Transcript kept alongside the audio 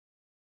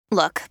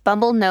Look,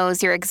 Bumble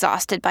knows you're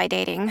exhausted by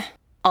dating.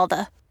 All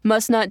the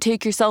must not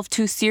take yourself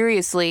too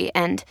seriously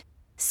and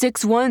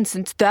 6'1"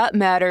 since that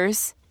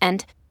matters.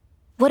 And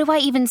what do I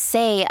even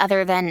say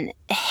other than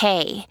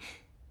hey?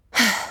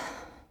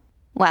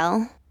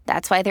 Well,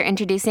 that's why they're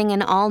introducing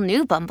an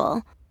all-new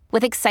Bumble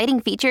with exciting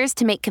features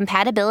to make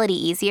compatibility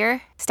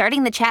easier,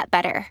 starting the chat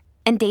better,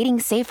 and dating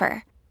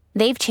safer.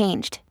 They've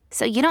changed,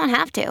 so you don't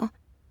have to.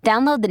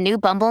 Download the new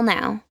Bumble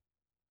now.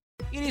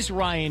 It is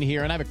Ryan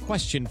here, and I have a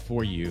question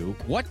for you.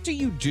 What do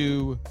you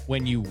do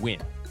when you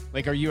win?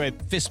 Like, are you a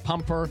fist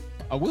pumper,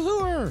 a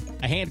woo-hooer,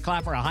 a hand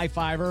clapper, a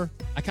high-fiver?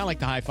 I kind of like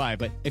the high-five,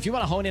 but if you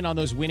want to hone in on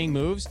those winning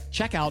moves,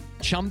 check out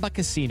Chumba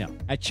Casino.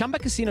 At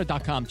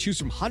ChumbaCasino.com, choose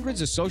from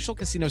hundreds of social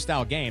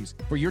casino-style games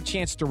for your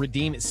chance to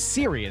redeem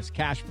serious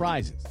cash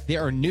prizes.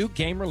 There are new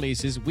game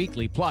releases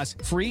weekly, plus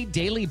free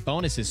daily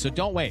bonuses, so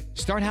don't wait.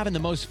 Start having the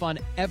most fun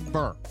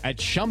ever at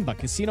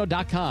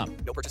ChumbaCasino.com.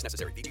 No purchase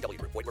necessary. VGW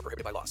Group. Void where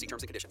prohibited by law. See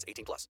terms and conditions.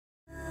 18+.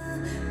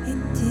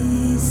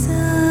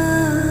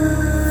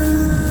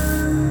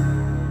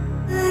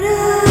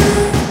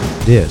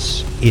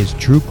 This is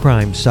True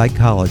Crime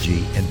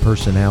Psychology and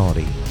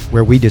Personality,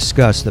 where we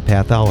discuss the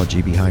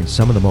pathology behind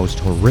some of the most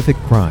horrific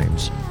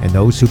crimes and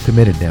those who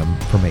committed them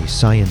from a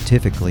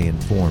scientifically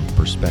informed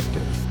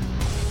perspective.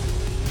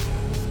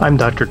 I'm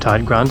Dr.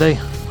 Todd Grande.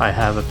 I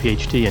have a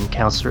PhD in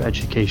counselor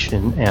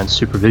education and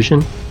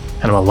supervision,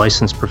 and I'm a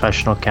licensed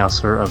professional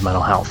counselor of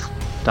mental health.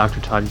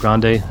 Dr. Todd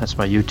Grande, that's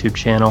my YouTube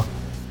channel.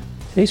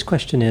 Today's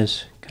question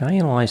is, can I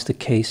analyze the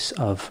case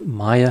of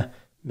Maya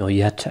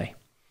Millete?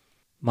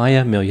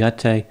 Maya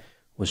Millete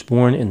was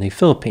born in the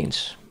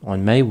Philippines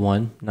on May 1,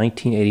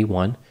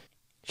 1981.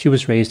 She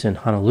was raised in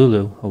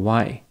Honolulu,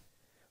 Hawaii.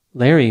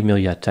 Larry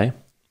Millete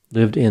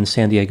lived in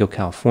San Diego,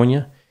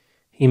 California.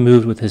 He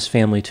moved with his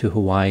family to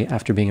Hawaii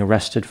after being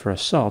arrested for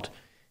assault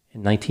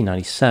in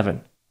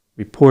 1997.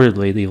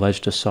 Reportedly, the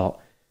alleged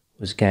assault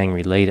was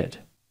gang-related.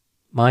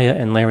 Maya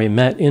and Larry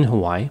met in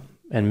Hawaii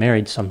and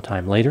married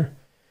sometime later.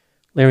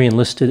 Larry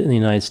enlisted in the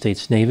United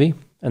States Navy,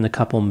 and the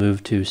couple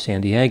moved to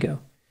San Diego.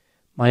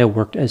 Maya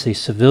worked as a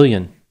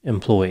civilian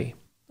employee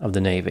of the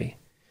Navy.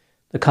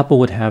 The couple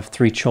would have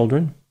 3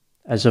 children.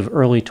 As of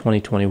early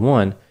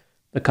 2021,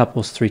 the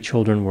couple's 3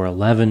 children were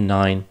 11,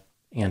 9,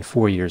 and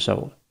 4 years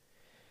old.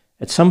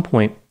 At some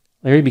point,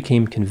 Larry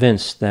became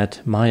convinced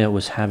that Maya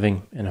was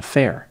having an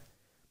affair.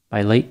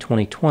 By late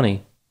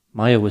 2020,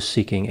 Maya was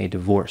seeking a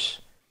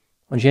divorce.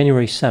 On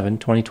January 7,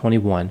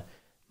 2021,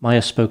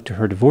 Maya spoke to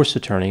her divorce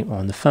attorney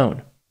on the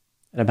phone.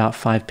 At about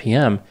 5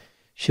 p.m.,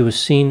 she was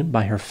seen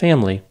by her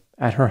family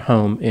at her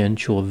home in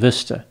Chula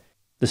Vista.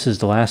 This is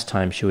the last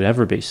time she would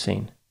ever be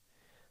seen.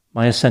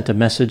 Maya sent a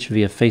message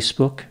via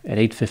Facebook at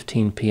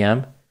 8:15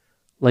 p.m.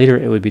 Later,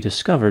 it would be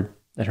discovered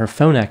that her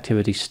phone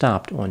activity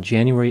stopped on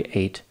January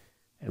 8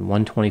 at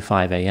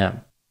 1:25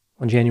 a.m.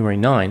 On January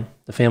 9,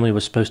 the family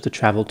was supposed to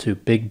travel to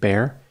Big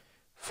Bear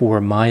for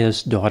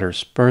Maya's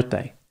daughter's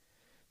birthday.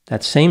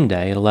 That same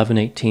day at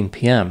 11:18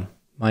 p.m.,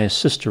 Maya's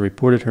sister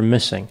reported her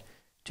missing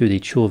to the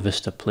Chula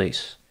Vista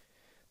police.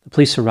 The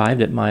police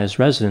arrived at Maya's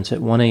residence at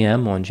 1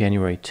 a.m. on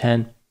January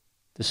 10.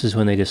 This is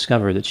when they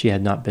discovered that she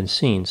had not been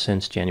seen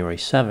since January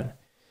 7.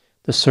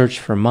 The search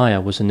for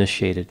Maya was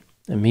initiated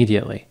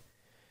immediately.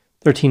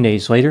 13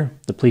 days later,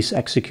 the police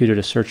executed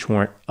a search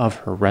warrant of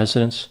her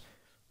residence.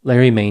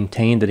 Larry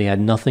maintained that he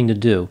had nothing to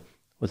do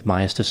with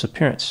Maya's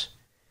disappearance.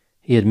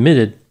 He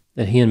admitted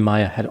that he and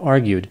Maya had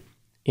argued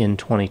in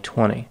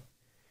 2020.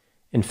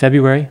 In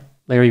February,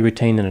 Larry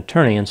retained an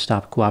attorney and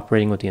stopped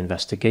cooperating with the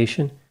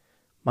investigation.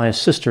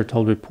 Maya's sister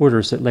told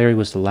reporters that Larry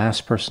was the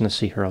last person to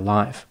see her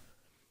alive.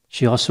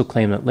 She also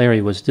claimed that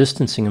Larry was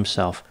distancing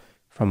himself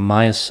from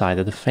Maya's side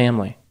of the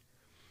family.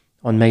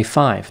 On May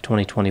 5,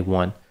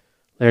 2021,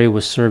 Larry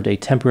was served a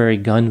temporary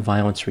gun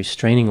violence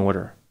restraining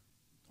order.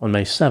 On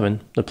May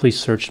 7, the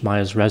police searched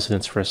Maya's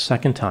residence for a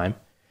second time.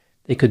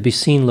 They could be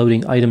seen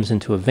loading items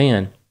into a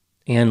van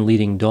and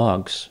leading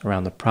dogs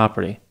around the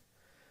property.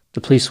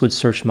 The police would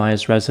search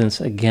Maya's residence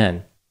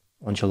again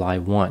on July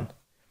 1.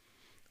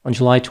 On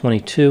July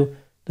 22,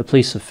 the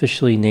police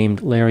officially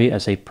named Larry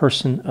as a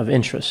person of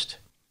interest.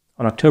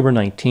 On October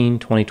 19,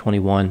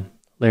 2021,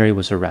 Larry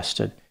was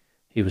arrested.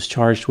 He was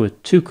charged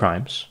with 2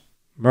 crimes,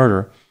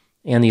 murder,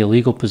 and the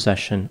illegal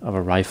possession of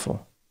a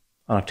rifle.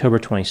 On October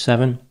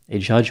 27, a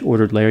judge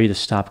ordered Larry to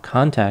stop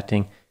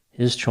contacting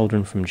his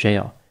children from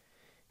jail.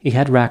 He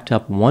had racked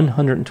up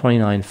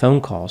 129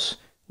 phone calls,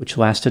 which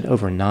lasted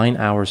over 9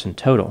 hours in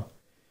total,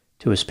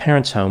 to his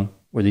parents' home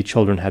where the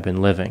children had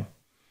been living.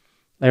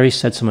 Larry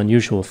said some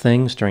unusual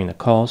things during the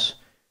calls,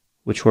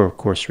 which were of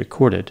course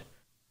recorded.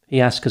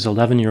 He asked his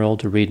 11-year-old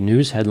to read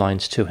news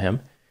headlines to him,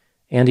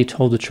 and he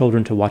told the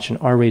children to watch an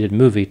R-rated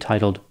movie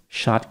titled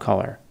Shot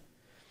Caller.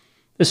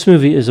 This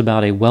movie is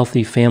about a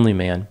wealthy family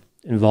man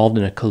involved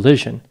in a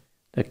collision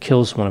that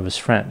kills one of his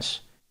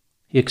friends.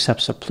 He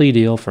accepts a plea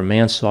deal for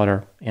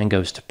manslaughter and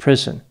goes to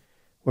prison,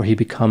 where he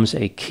becomes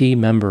a key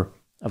member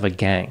of a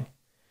gang.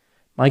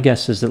 My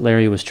guess is that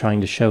Larry was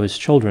trying to show his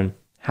children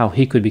how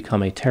he could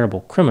become a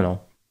terrible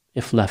criminal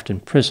if left in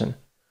prison,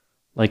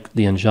 like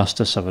the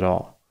injustice of it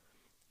all.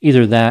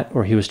 Either that,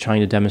 or he was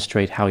trying to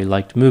demonstrate how he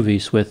liked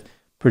movies with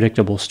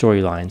predictable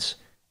storylines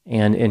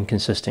and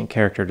inconsistent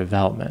character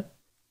development.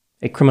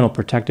 A criminal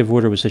protective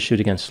order was issued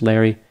against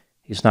Larry.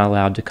 He's not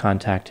allowed to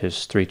contact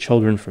his 3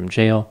 children from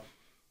jail.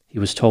 He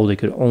was told he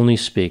could only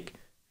speak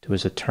to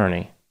his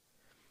attorney.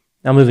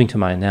 Now moving to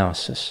my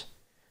analysis.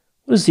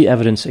 What is the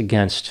evidence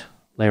against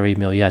Larry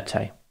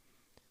Miliete?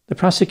 The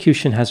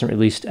prosecution hasn't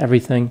released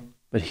everything,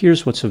 but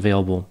here's what's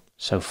available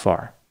so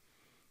far.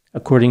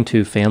 According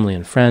to family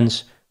and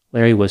friends,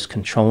 Larry was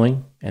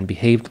controlling and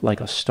behaved like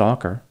a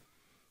stalker.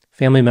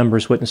 Family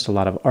members witnessed a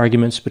lot of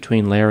arguments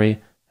between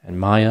Larry and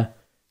Maya.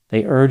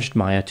 They urged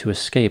Maya to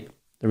escape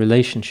the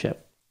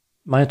relationship.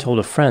 Maya told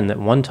a friend that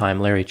one time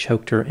Larry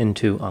choked her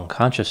into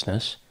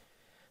unconsciousness.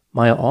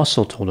 Maya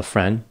also told a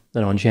friend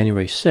that on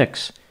January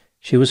 6,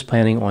 she was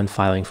planning on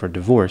filing for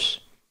divorce,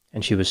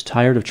 and she was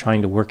tired of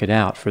trying to work it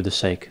out for the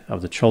sake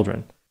of the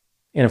children.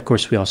 And of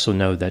course, we also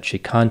know that she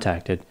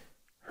contacted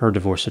her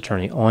divorce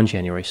attorney on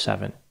January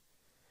 7.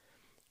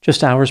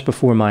 Just hours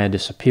before Maya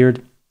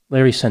disappeared,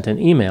 Larry sent an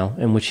email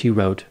in which he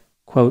wrote,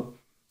 quote,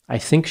 "I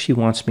think she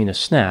wants me to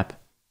snap,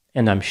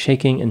 and I'm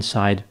shaking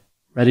inside,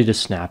 ready to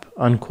snap,"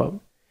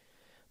 unquote.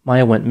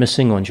 Maya went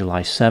missing on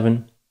July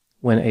 7.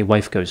 When a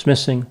wife goes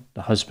missing,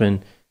 the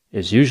husband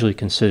is usually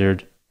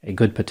considered a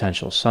good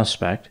potential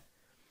suspect.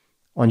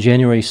 On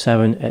January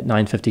 7 at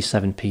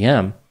 9:57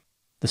 p.m.,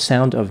 the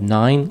sound of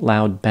 9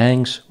 loud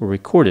bangs were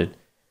recorded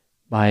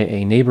by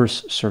a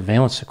neighbor's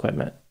surveillance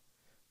equipment.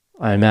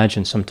 I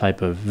imagine some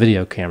type of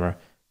video camera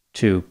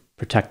to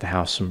protect the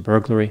house from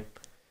burglary.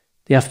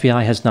 The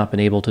FBI has not been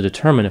able to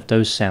determine if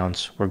those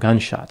sounds were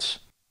gunshots.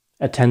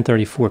 At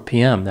 10:34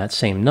 p.m. that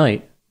same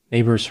night,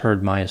 neighbors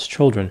heard Maya's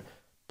children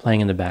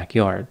playing in the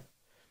backyard.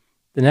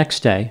 The next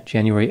day,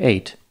 January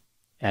 8,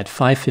 at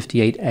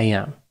 5:58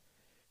 a.m.,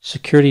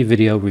 security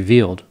video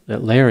revealed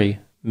that Larry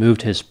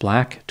moved his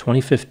black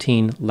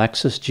 2015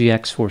 Lexus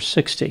GX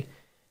 460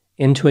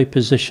 into a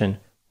position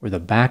where the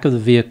back of the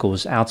vehicle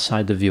was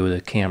outside the view of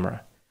the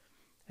camera.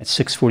 At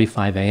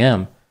 6:45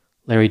 a.m.,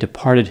 Larry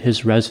departed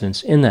his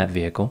residence in that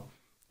vehicle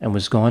and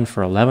was gone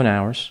for 11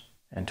 hours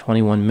and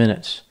 21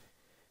 minutes.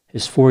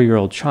 His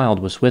 4-year-old child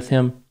was with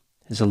him.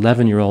 His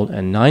 11-year-old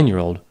and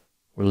 9-year-old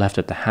were left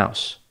at the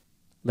house.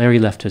 Larry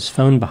left his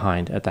phone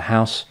behind at the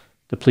house.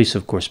 The police,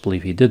 of course,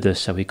 believe he did this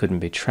so he couldn't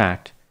be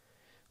tracked.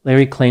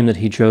 Larry claimed that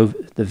he drove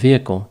the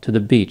vehicle to the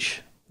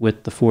beach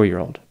with the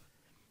 4-year-old.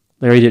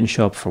 Larry didn't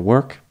show up for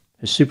work.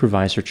 His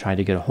supervisor tried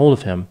to get a hold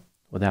of him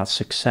without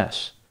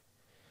success.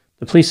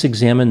 The police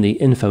examined the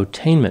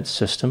infotainment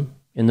system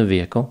in the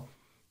vehicle.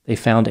 They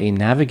found a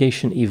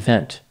navigation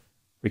event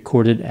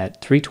recorded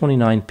at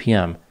 3:29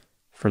 p.m.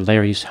 for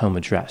Larry's home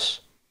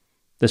address.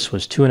 This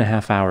was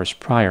 2.5 hours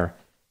prior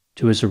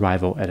to his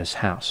arrival at his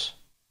house.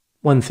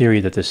 One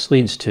theory that this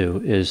leads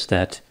to is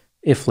that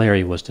if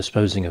Larry was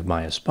disposing of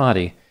Maya's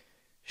body,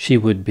 she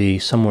would be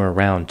somewhere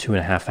around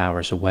 2.5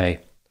 hours away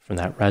from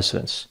that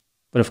residence.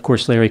 But of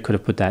course, Larry could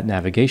have put that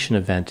navigation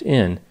event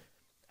in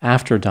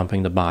after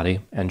dumping the body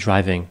and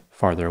driving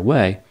farther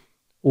away,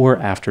 or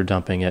after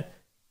dumping it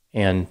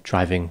and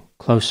driving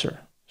closer.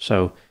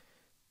 So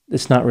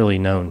it's not really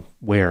known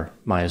where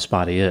Maya's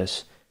body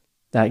is.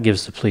 That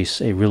gives the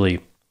police a really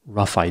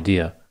rough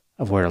idea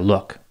of where to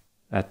look.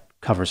 That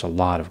covers a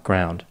lot of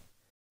ground.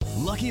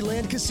 Lucky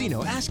Land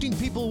Casino, asking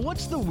people,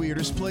 what's the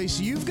weirdest place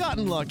you've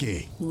gotten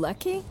lucky?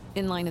 Lucky?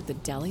 In line at the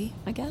deli,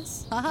 I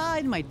guess? Aha,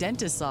 in my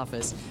dentist's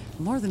office.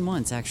 More than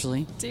once,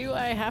 actually. Do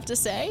I have to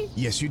say?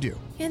 Yes, you do.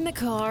 In the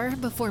car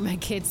before my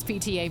kids'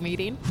 PTA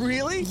meeting.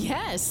 Really?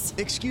 Yes.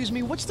 Excuse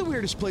me, what's the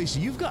weirdest place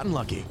you've gotten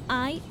lucky?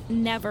 I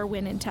never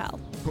win and tell.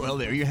 Well,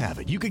 there you have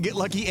it. You can get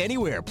lucky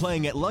anywhere,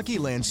 playing at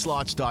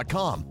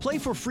LuckyLandSlots.com. Play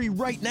for free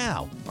right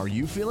now. Are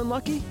you feeling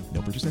lucky?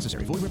 No purchase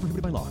necessary. Void where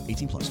prohibited by law.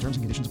 18+. Terms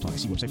and conditions apply.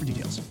 See website for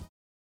details.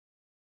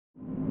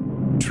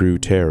 True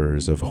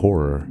terrors of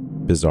horror,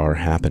 bizarre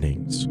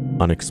happenings,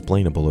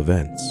 unexplainable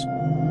events.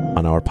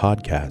 On our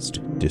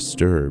podcast,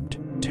 Disturbed,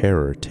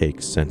 terror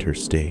takes center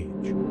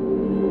stage.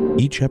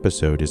 Each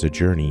episode is a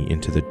journey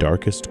into the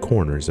darkest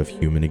corners of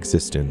human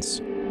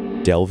existence,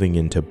 delving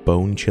into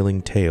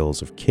bone-chilling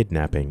tales of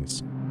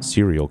kidnappings,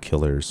 serial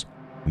killers,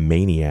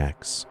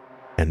 maniacs,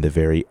 and the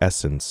very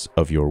essence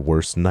of your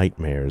worst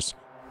nightmares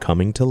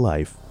coming to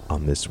life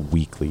on this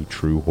weekly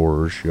true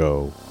horror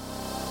show.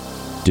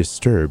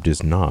 Disturbed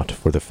is not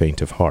for the faint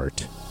of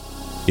heart.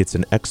 It's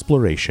an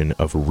exploration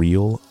of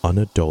real,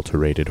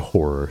 unadulterated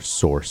horror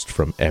sourced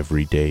from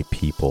everyday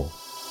people.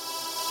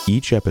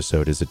 Each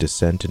episode is a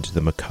descent into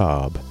the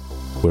macabre,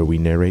 where we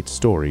narrate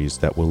stories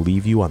that will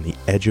leave you on the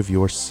edge of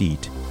your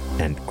seat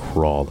and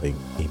crawling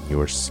in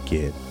your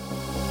skin.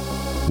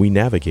 We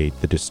navigate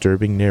the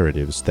disturbing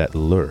narratives that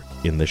lurk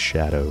in the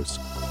shadows,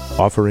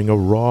 offering a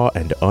raw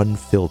and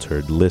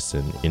unfiltered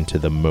listen into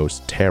the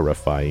most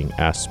terrifying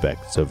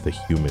aspects of the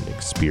human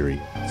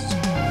experience.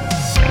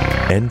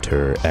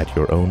 Enter at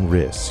your own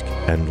risk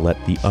and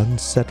let the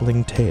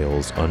unsettling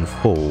tales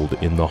unfold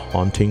in the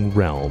haunting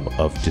realm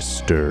of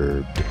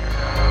Disturbed.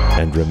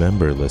 And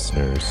remember,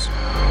 listeners,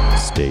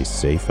 stay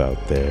safe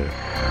out there.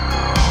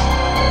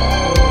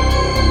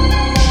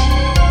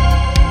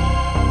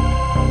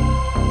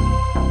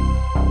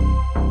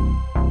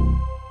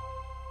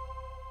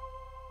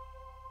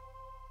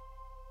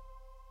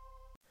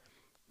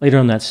 Later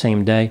on that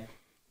same day,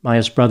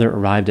 Maya's brother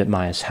arrived at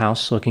Maya's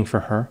house looking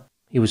for her.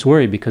 He was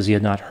worried because he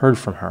had not heard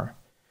from her.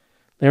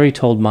 Larry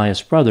told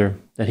Maya's brother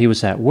that he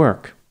was at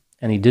work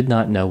and he did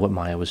not know what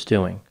Maya was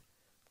doing.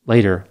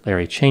 Later,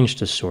 Larry changed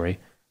his story,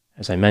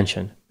 as I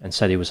mentioned, and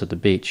said he was at the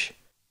beach.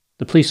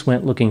 The police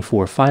went looking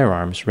for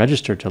firearms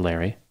registered to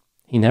Larry.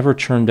 He never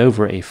turned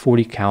over a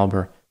 .40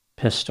 caliber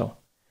pistol.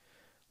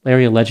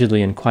 Larry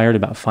allegedly inquired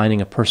about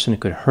finding a person who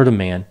could hurt a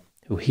man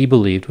who he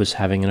believed was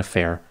having an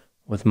affair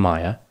with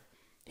Maya.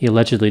 He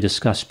allegedly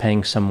discussed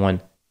paying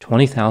someone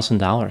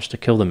 $20,000 to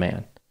kill the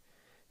man.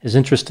 His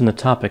interest in the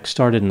topic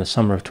started in the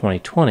summer of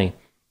 2020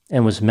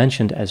 and was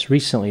mentioned as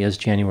recently as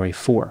January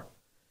 4,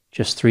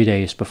 just 3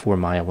 days before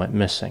Maya went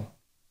missing.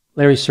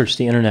 Larry searched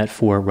the internet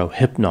for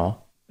Rohypnol,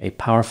 a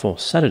powerful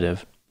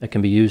sedative that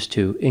can be used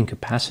to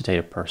incapacitate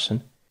a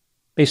person.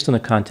 Based on the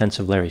contents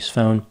of Larry's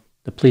phone,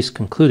 the police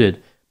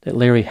concluded that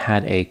Larry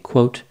had a,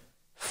 quote,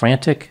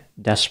 frantic,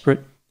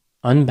 desperate,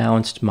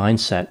 unbalanced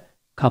mindset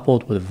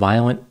coupled with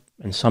violent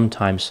and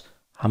sometimes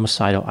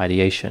homicidal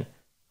ideation,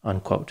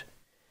 unquote.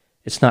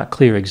 It's not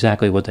clear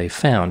exactly what they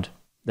found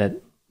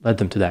that led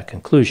them to that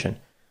conclusion,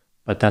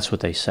 but that's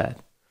what they said.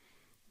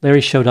 Larry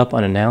showed up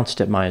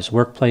unannounced at Maya's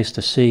workplace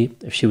to see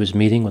if she was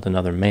meeting with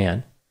another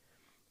man.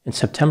 In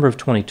September of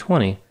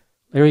 2020,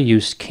 Larry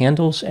used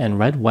candles and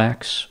red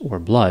wax or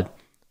blood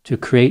to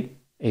create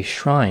a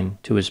shrine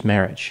to his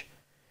marriage.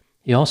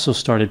 He also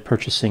started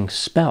purchasing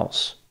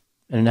spells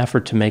in an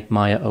effort to make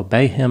Maya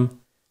obey him,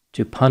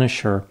 to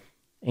punish her,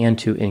 and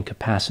to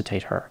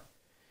incapacitate her.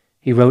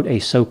 He wrote a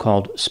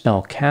so-called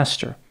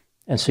spellcaster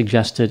and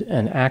suggested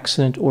an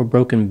accident or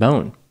broken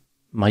bone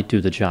might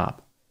do the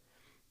job.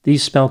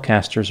 These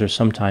spellcasters are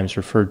sometimes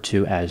referred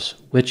to as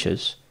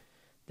witches.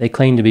 They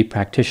claim to be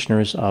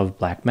practitioners of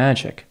black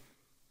magic.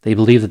 They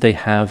believe that they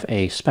have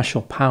a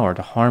special power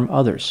to harm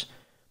others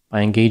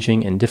by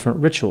engaging in different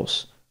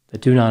rituals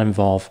that do not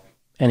involve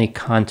any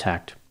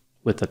contact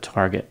with the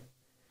target.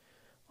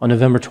 On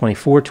November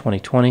 24,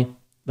 2020,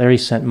 Larry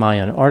sent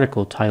Maya an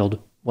article titled,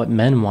 "What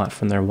Men Want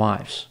from Their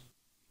Wives."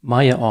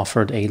 Maya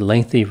offered a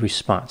lengthy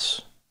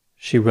response.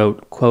 She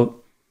wrote,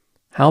 quote,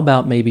 "How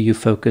about maybe you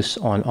focus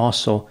on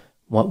also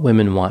what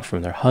women want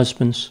from their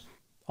husbands?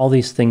 All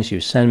these things you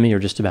send me are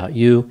just about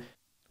you,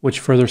 which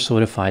further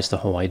solidifies the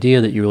whole idea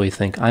that you really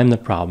think I'm the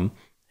problem,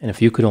 and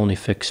if you could only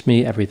fix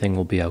me, everything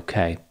will be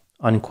okay,"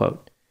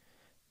 unquote.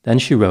 Then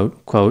she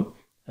wrote, quote,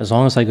 "As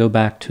long as I go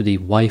back to the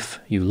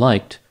wife you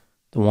liked,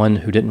 the one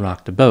who didn't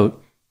rock the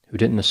boat, who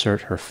didn't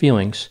assert her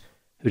feelings,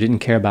 who didn't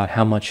care about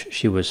how much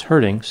she was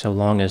hurting so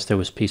long as there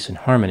was peace and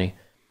harmony,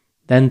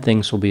 then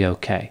things will be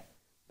okay,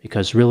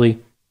 because really,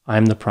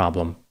 I'm the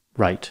problem,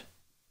 right,"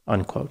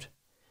 unquote.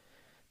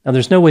 Now,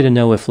 there's no way to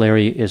know if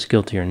Larry is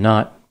guilty or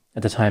not.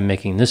 At the time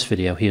making this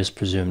video, he is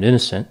presumed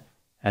innocent,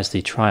 as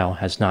the trial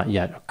has not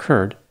yet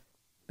occurred.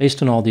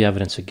 Based on all the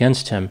evidence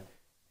against him,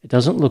 it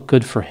doesn't look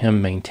good for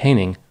him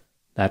maintaining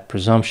that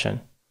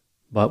presumption,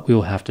 but we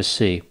will have to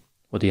see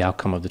what the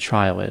outcome of the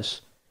trial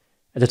is.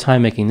 At the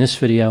time making this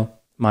video,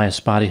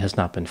 Maya's body has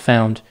not been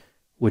found,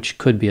 which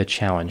could be a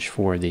challenge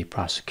for the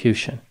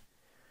prosecution.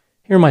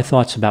 Here are my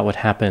thoughts about what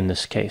happened in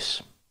this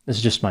case. This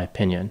is just my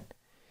opinion.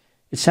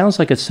 It sounds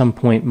like at some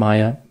point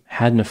Maya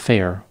had an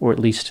affair, or at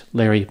least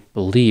Larry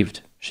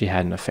believed she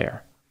had an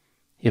affair.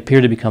 He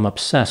appeared to become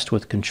obsessed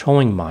with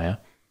controlling Maya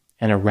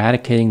and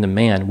eradicating the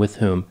man with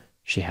whom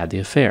she had the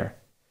affair.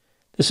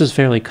 This is a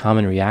fairly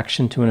common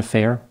reaction to an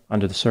affair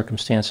under the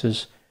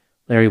circumstances.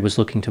 Larry was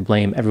looking to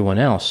blame everyone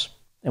else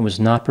and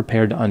was not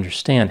prepared to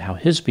understand how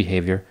his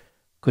behavior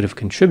could have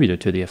contributed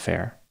to the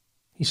affair.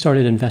 He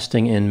started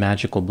investing in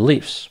magical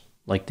beliefs,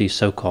 like these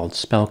so-called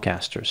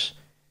spellcasters.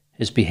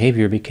 His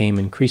behavior became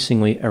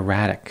increasingly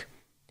erratic.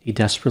 He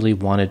desperately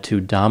wanted to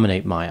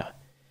dominate Maya.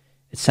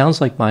 It sounds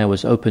like Maya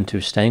was open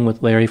to staying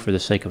with Larry for the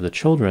sake of the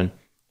children,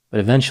 but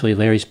eventually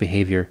Larry's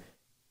behavior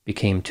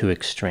became too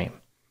extreme.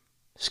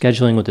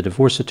 Scheduling with the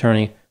divorce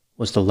attorney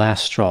was the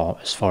last straw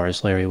as far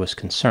as Larry was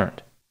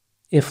concerned.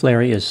 If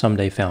Larry is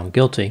someday found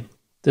guilty,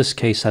 this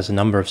case has a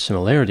number of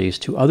similarities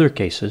to other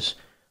cases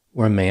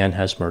where a man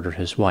has murdered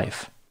his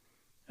wife.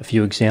 A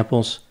few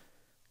examples: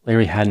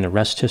 Larry had an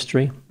arrest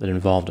history that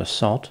involved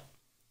assault.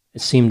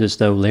 It seemed as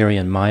though Larry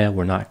and Maya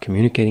were not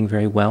communicating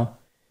very well.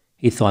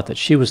 He thought that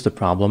she was the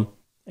problem,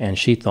 and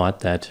she thought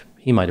that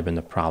he might have been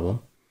the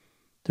problem.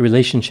 The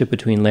relationship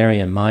between Larry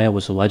and Maya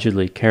was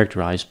allegedly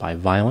characterized by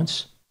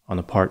violence on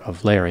the part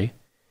of Larry.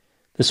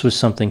 This was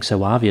something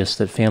so obvious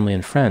that family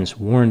and friends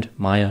warned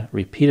Maya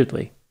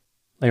repeatedly.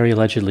 Larry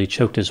allegedly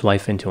choked his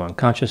wife into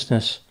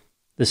unconsciousness.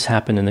 This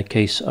happened in the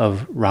case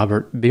of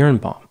Robert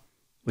Birnbaum,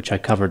 which I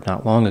covered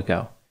not long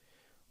ago.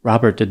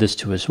 Robert did this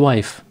to his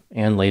wife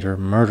and later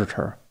murdered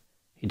her.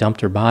 He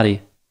dumped her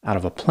body out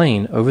of a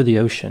plane over the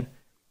ocean,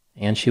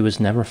 and she was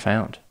never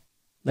found.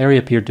 Larry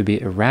appeared to be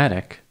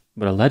erratic,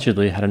 but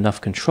allegedly had enough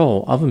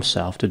control of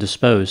himself to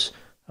dispose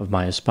of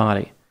Maya's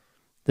body.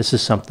 This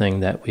is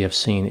something that we have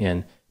seen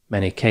in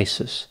many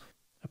cases.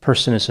 A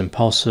person is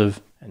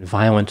impulsive and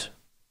violent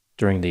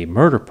during the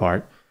murder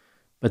part,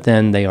 but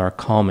then they are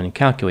calm and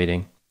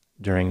calculating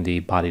during the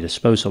body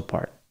disposal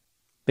part.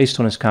 Based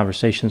on his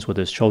conversations with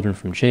his children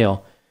from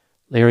jail,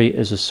 Larry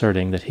is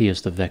asserting that he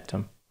is the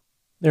victim.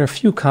 There are a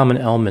few common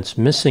elements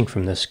missing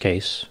from this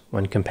case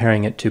when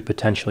comparing it to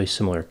potentially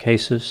similar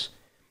cases.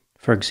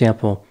 For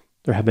example,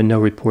 there have been no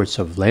reports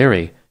of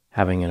Larry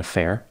having an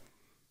affair,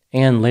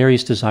 and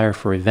Larry's desire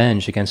for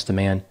revenge against the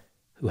man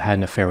who had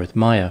an affair with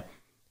Maya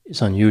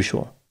is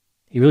unusual.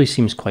 He really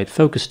seems quite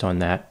focused on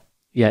that,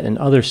 yet in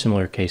other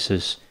similar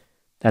cases,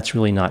 that's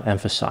really not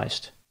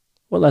emphasized.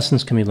 What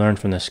lessons can we learn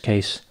from this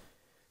case?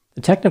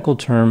 The technical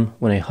term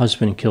when a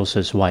husband kills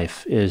his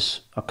wife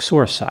is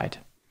uxoricide.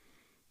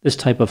 This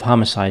type of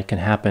homicide can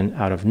happen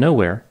out of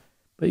nowhere,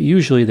 but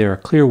usually there are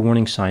clear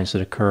warning signs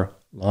that occur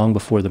long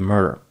before the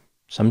murder,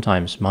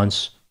 sometimes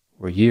months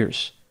or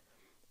years.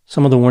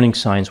 Some of the warning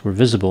signs were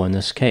visible in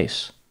this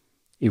case: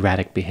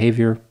 erratic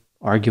behavior,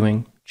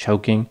 arguing,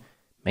 choking,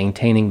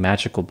 maintaining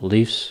magical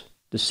beliefs,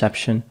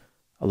 deception,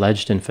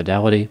 alleged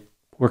infidelity,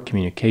 poor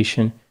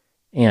communication,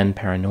 and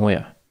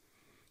paranoia.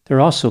 There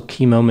are also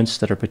key moments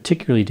that are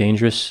particularly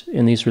dangerous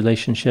in these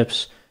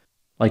relationships,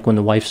 like when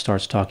the wife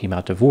starts talking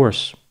about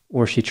divorce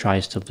or she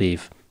tries to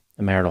leave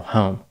the marital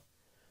home.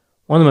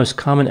 One of the most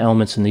common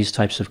elements in these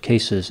types of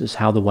cases is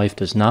how the wife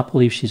does not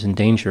believe she's in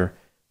danger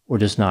or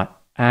does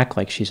not act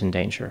like she's in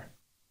danger.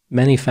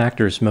 Many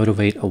factors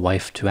motivate a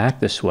wife to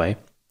act this way,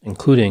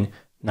 including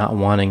not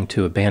wanting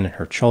to abandon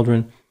her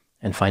children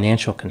and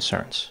financial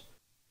concerns.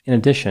 In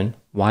addition,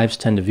 wives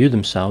tend to view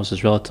themselves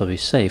as relatively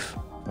safe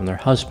from their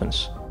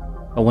husbands.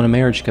 But when a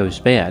marriage goes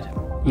bad,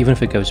 even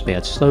if it goes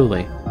bad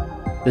slowly,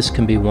 this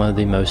can be one of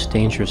the most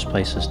dangerous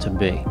places to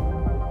be,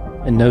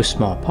 in no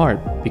small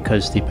part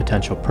because the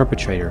potential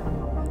perpetrator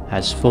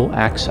has full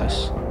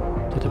access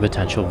to the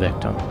potential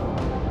victim.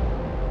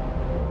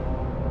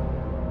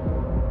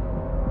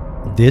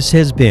 This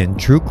has been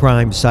True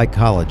Crime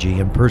Psychology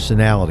and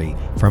Personality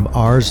from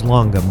Ars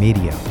Longa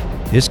Media.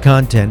 This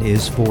content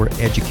is for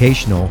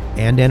educational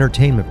and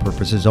entertainment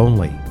purposes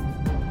only.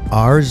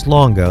 Ars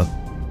Longa,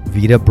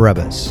 Vita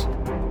Brevis.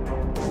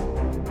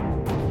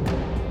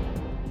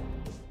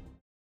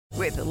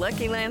 With the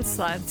Lucky Land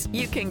Slots,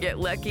 you can get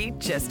lucky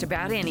just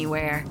about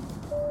anywhere.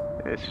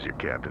 This is your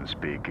captain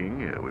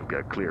speaking. We've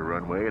got clear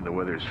runway and the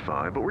weather's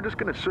fine, but we're just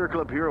going to circle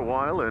up here a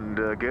while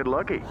and get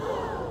lucky.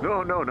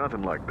 No,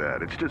 nothing like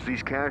that. It's just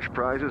these cash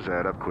prizes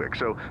add up quick.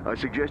 So I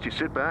suggest you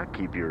sit back,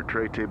 keep your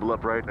tray table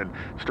upright, and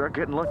start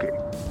getting lucky.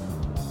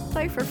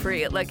 Play for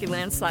free at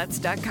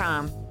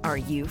LuckyLandSlots.com. Are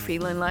you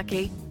feeling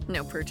lucky?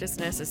 No purchase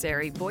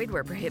necessary. Void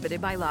where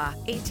prohibited by law.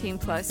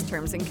 18+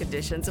 terms and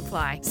conditions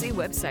apply. See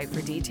website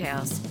for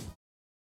details.